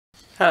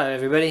Hello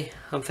everybody,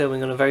 I'm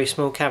filming on a very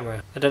small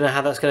camera. I don't know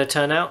how that's going to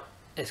turn out.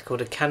 It's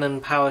called a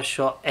Canon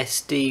PowerShot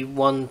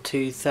SD-1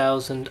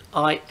 2000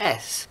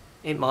 IS.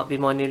 It might be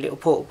my new little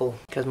portable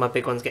because my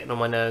big one's getting on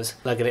my nerves,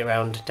 lugging it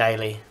around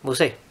daily. We'll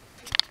see.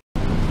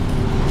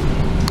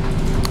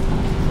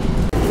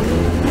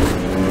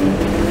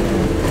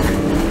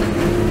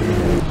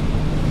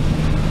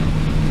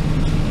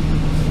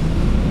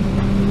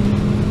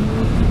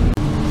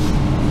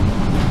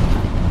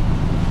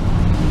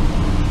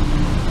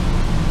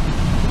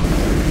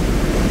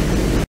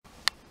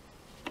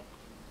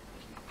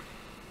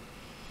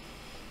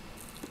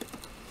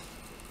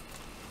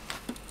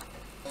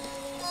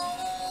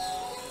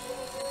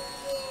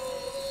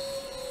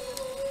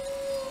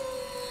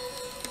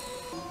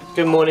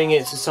 Good morning,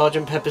 it's the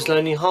Sgt Peppers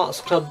Lonely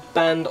Hearts Club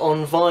Band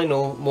on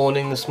vinyl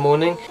morning this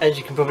morning, as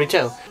you can probably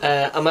tell.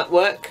 I'm at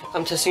work,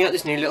 I'm testing out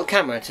this new little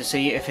camera to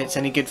see if it's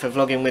any good for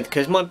vlogging with,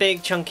 because my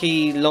big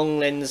chunky long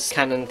lens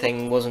Canon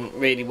thing wasn't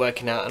really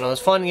working out and I was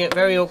finding it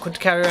very awkward to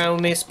carry around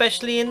with me,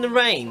 especially in the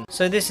rain.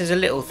 So this is a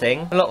little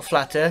thing, a lot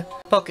flatter,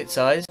 pocket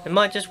size, it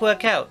might just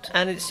work out,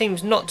 and it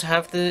seems not to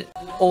have the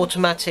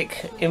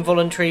automatic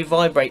involuntary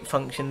vibrate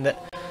function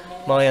that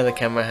my other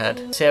camera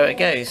had. See how it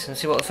goes and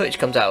see what the footage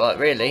comes out like,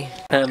 really.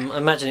 I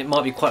imagine it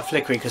might be quite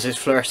flickery because there's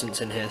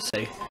fluorescence in here,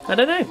 so I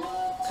don't know.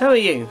 How are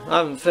you? I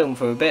haven't filmed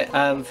for a bit.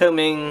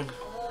 Filming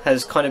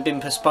has kind of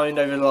been postponed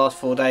over the last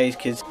 4 days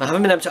because I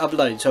haven't been able to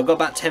upload, so I've got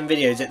about 10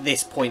 videos at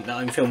this point that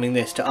I'm filming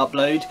this to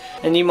upload,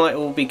 and you might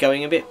all be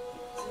going a bit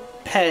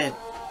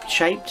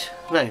pear-shaped.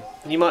 No,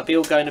 you might be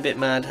all going a bit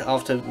mad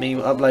after me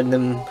uploading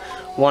them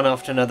one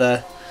after another,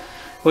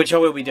 which I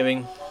will be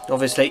doing,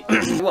 obviously.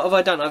 What have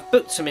I done? I've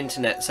booked some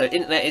internet, so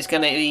internet is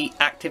going to be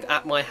active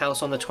at my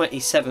house on the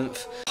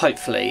 27th,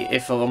 hopefully,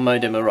 if our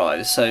modem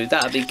arrives, so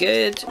that'll be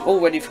good.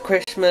 All ready for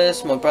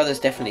Christmas, my brother's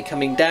definitely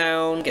coming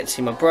down, get to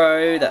see my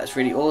bro, that's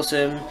really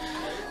awesome.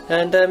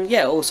 And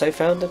yeah, also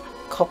found a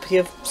copy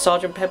of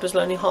Sgt Pepper's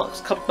Lonely Hearts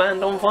Club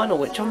Band on vinyl,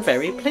 which I'm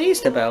very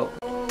pleased about.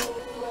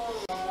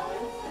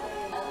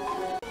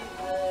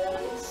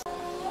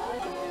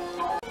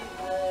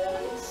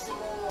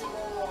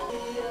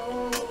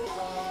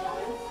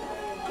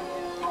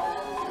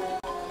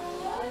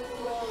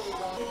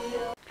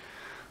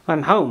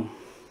 I'm home.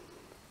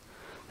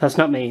 That's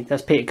not me,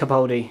 that's Peter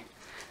Capaldi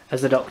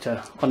as the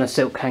doctor on a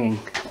silk hanging.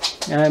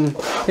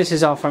 This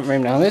is our front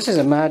room now. This is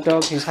a mad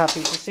dog, he's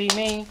happy to see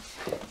me.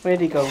 Where'd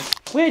he go?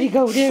 Where'd he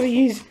go? There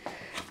he is.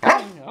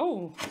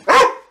 Oh.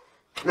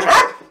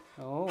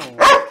 Oh.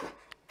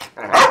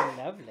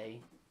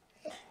 Lovely.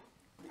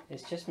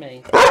 It's just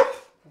me.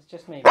 It's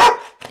just me.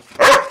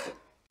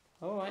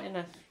 Alright,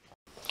 enough.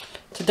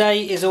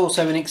 Today is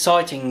also an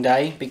exciting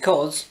day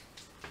because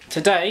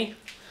today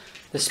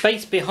the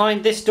space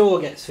behind this door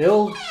gets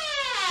filled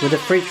with a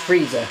fridge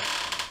freezer.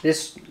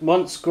 This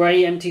once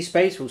grey empty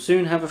space will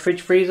soon have a fridge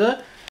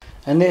freezer,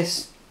 and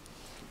this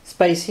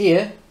space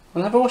here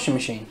will have a washing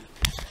machine.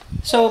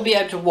 So we'll be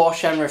able to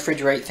wash and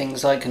refrigerate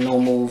things like a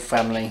normal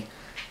family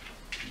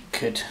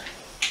could.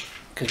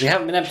 Because we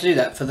haven't been able to do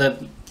that for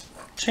the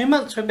 2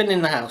 months we've been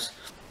in the house.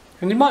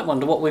 And you might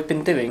wonder what we've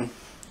been doing.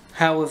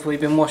 How have we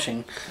been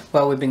washing?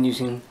 Well, we've been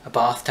using a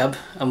bathtub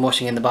and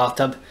washing in the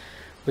bathtub.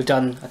 We've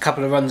done a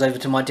couple of runs over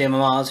to my dear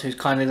Mama's, who's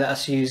kindly let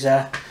us use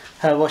her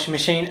washing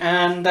machine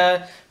and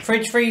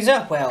fridge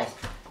freezer. Well,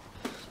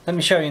 let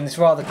me show you in this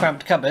rather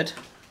cramped cupboard.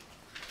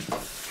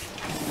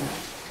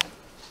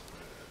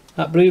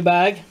 That blue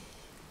bag,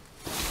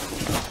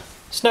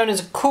 it's known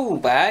as a cool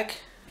bag.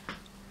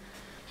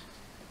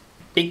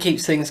 It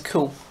keeps things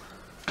cool,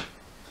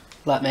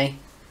 like me.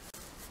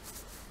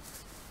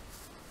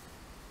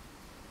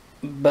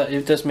 But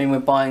it does mean we're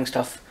buying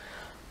stuff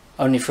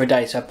only for a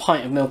day, so a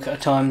pint of milk at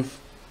a time,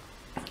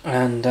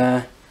 and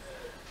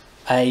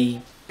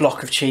a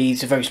block of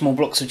cheese, very small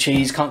blocks of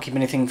cheese, can't keep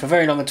anything for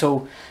very long at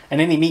all, and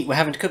any meat we're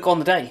having to cook on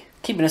the day,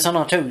 keeping us on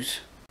our toes.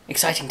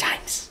 Exciting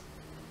times.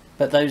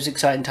 But those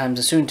exciting times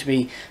are soon to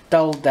be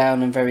dulled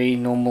down and very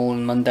normal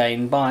and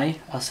mundane by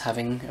us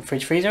having a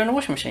fridge freezer and a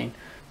washing machine.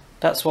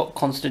 That's what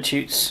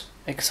constitutes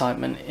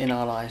excitement in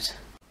our lives.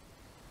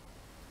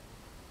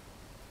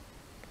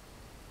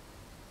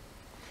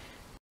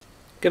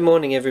 Good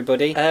morning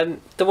everybody.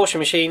 The washing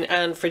machine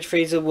and fridge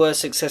freezer were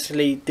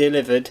successfully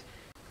delivered,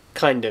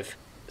 kind of.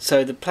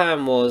 So the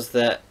plan was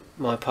that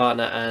my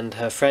partner and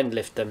her friend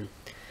lift them.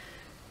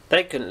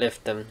 They couldn't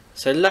lift them,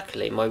 so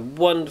luckily my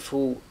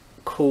wonderful,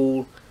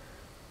 cool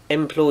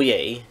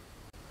employee,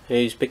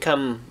 who's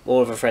become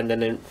more of a friend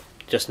than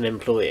just an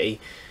employee,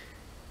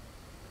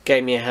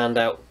 gave me a hand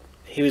out.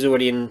 He was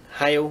already in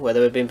Hale, where they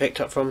were being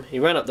picked up from. He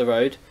ran up the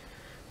road,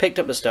 picked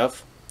up the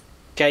stuff,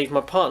 gave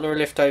my partner a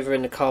lift over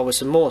in the car with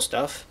some more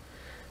stuff,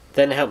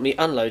 then helped me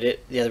unload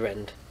it the other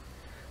end.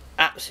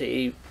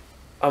 Absolutely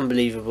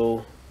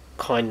unbelievable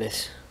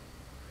kindness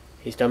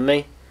he's done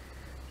me.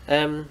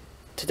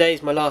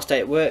 Today's my last day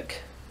at work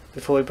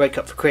before we break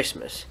up for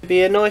Christmas. It'll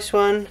be a nice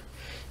one.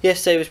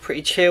 Yesterday was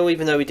pretty chill,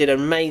 even though we did an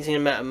amazing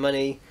amount of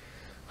money.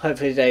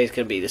 Hopefully today is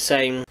going to be the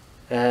same.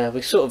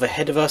 We're sort of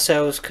ahead of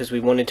ourselves because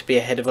we wanted to be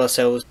ahead of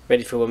ourselves,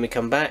 ready for when we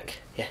come back.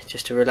 Yeah,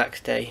 just a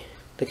relaxed day.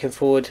 Looking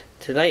forward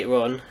to later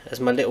on,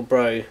 as my little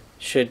bro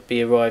should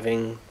be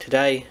arriving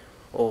today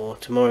or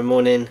tomorrow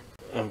morning.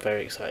 I'm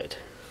very excited.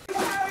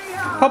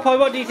 Popeye,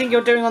 what do you think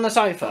you're doing on the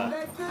sofa?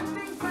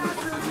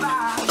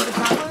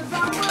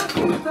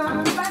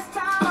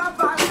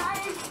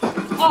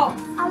 Oh,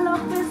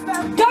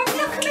 don't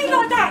look at me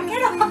like that,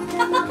 get up!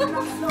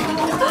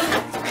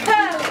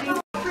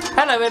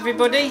 Hello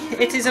everybody,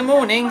 it is a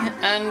morning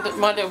and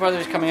my little brother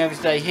is coming over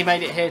today. He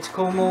made it here to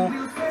Cornwall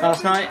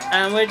last night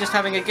and we're just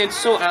having a good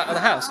sort out of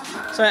the house.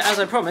 So as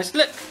I promised,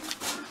 look,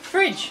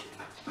 fridge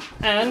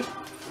and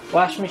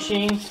wash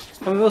machine,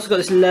 and we've also got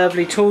this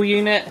lovely tool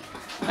unit,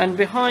 and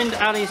behind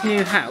Ali's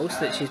new house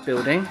that she's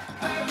building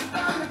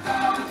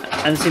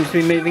and seems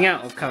to be moving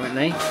out of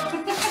currently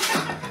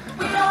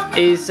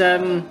is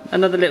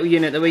another little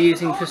unit that we're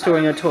using for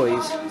storing her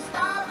toys.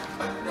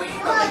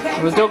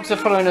 The dogs are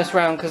following us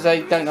around because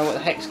they don't know what the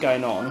heck's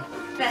going on.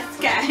 They're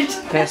scared.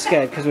 They're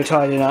scared because we're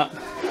tidying up.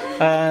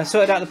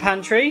 Sorted out the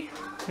pantry.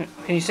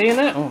 Can you see in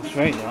there? Oh, it's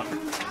very dark.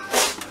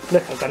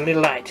 Look, I've got a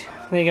little light.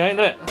 There you go,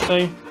 look. So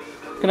you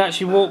can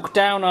actually walk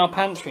down our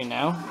pantry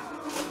now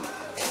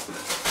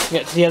to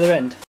get to the other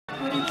end.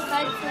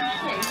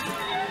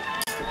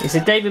 It's a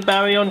David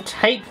Bowie on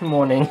tape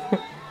morning.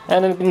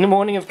 And in the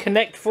morning of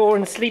Connect 4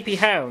 and Sleepy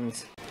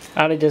Hounds.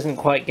 Ali doesn't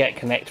quite get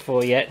Connect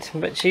 4 yet,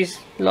 but she's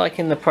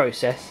liking the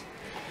process.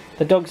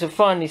 The dogs have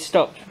finally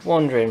stopped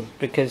wandering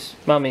because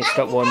Mummy's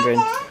stopped wandering.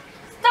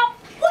 Stop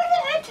one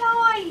at a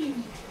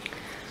time!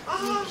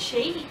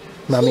 Cheat.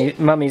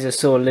 Mummy's a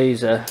sore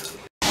loser.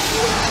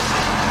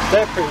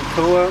 They're pretty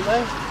cool, aren't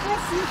they?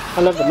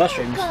 I love the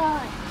mushrooms.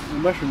 The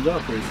mushrooms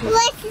are pretty cool.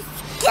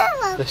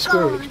 The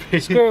squirrel.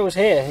 Squirrel's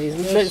here. He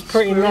looks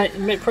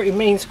pretty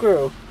mean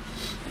squirrel.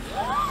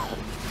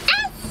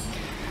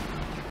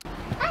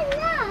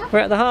 We're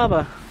at the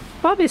harbour.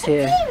 Bobby's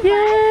here.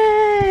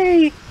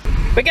 Yay!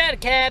 We got a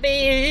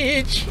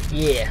cabbage!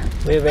 Yeah,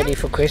 we're ready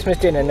for Christmas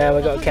dinner now.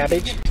 We got a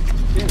cabbage.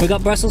 We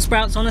got Brussels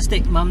sprouts on a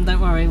stick, Mum, don't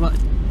worry. We got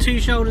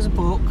 2 shoulders of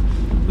pork.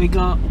 We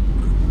got...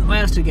 What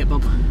else do we get,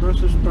 Bob?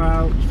 Brussels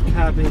sprouts,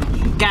 cabbage,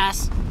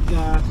 Gas.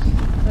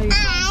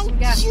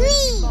 gas.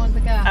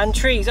 And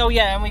trees. Oh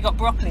yeah, and we got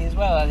broccoli as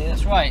well, Ali,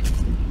 that's right.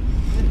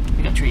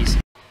 We got trees.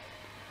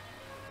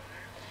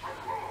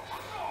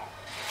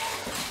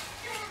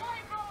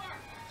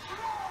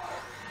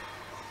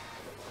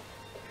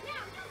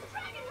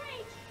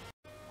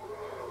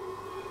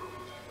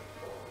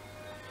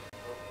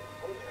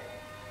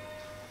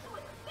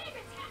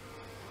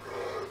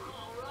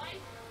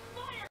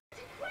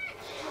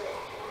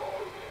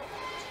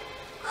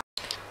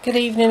 Good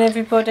evening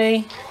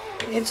everybody.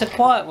 It's a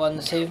quiet one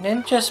this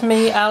evening. Just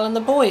me, Al and the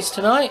boys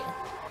tonight.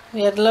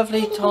 We had a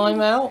lovely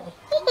time out.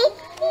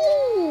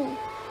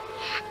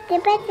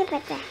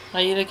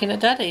 Are you looking at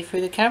Daddy through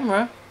the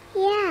camera?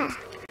 Yeah.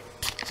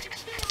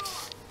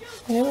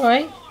 You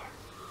alright?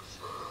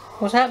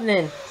 What's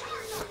happening?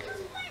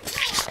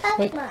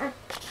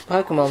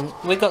 Pokemon.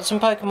 We got some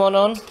Pokemon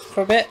on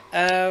for a bit.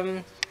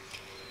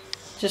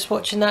 Just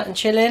watching that and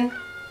chilling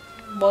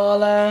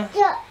while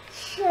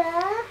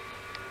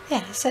yeah,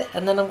 that's it.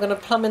 And then I'm going to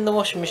plumb in the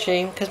washing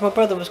machine because my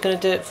brother was going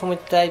to do it for me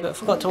today but I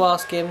forgot to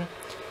ask him.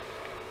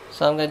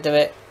 So I'm going to do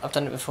it. I've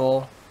done it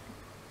before.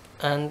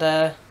 And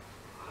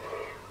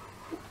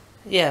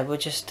yeah, we're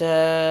just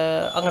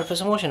I'm going to put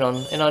some washing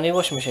on in our new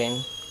washing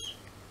machine.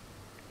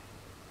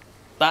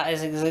 That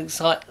is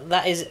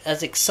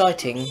as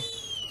exciting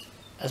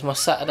as my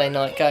Saturday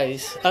night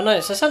goes. Oh no,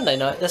 it's a Sunday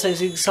night. That's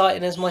as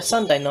exciting as my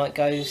Sunday night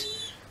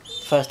goes.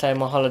 First day of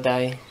my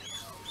holiday.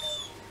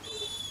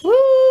 Woo!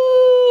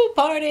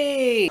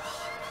 Party!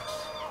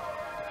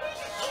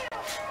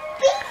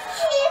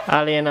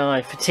 Ali and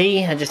I for tea,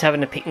 and just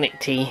having a picnic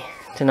tea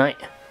tonight.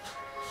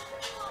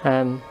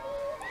 Because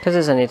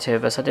there's only 2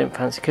 of us, I didn't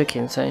fancy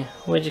cooking, so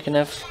we're just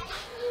gonna have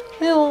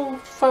a little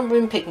front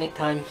room picnic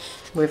time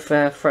with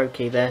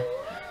Froakie there,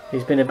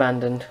 who's been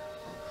abandoned.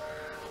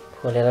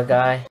 Poor little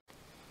guy.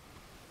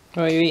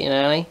 What are you eating,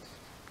 Ali?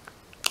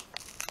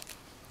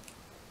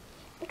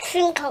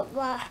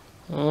 Cucumber.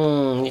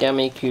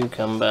 Yummy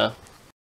cucumber.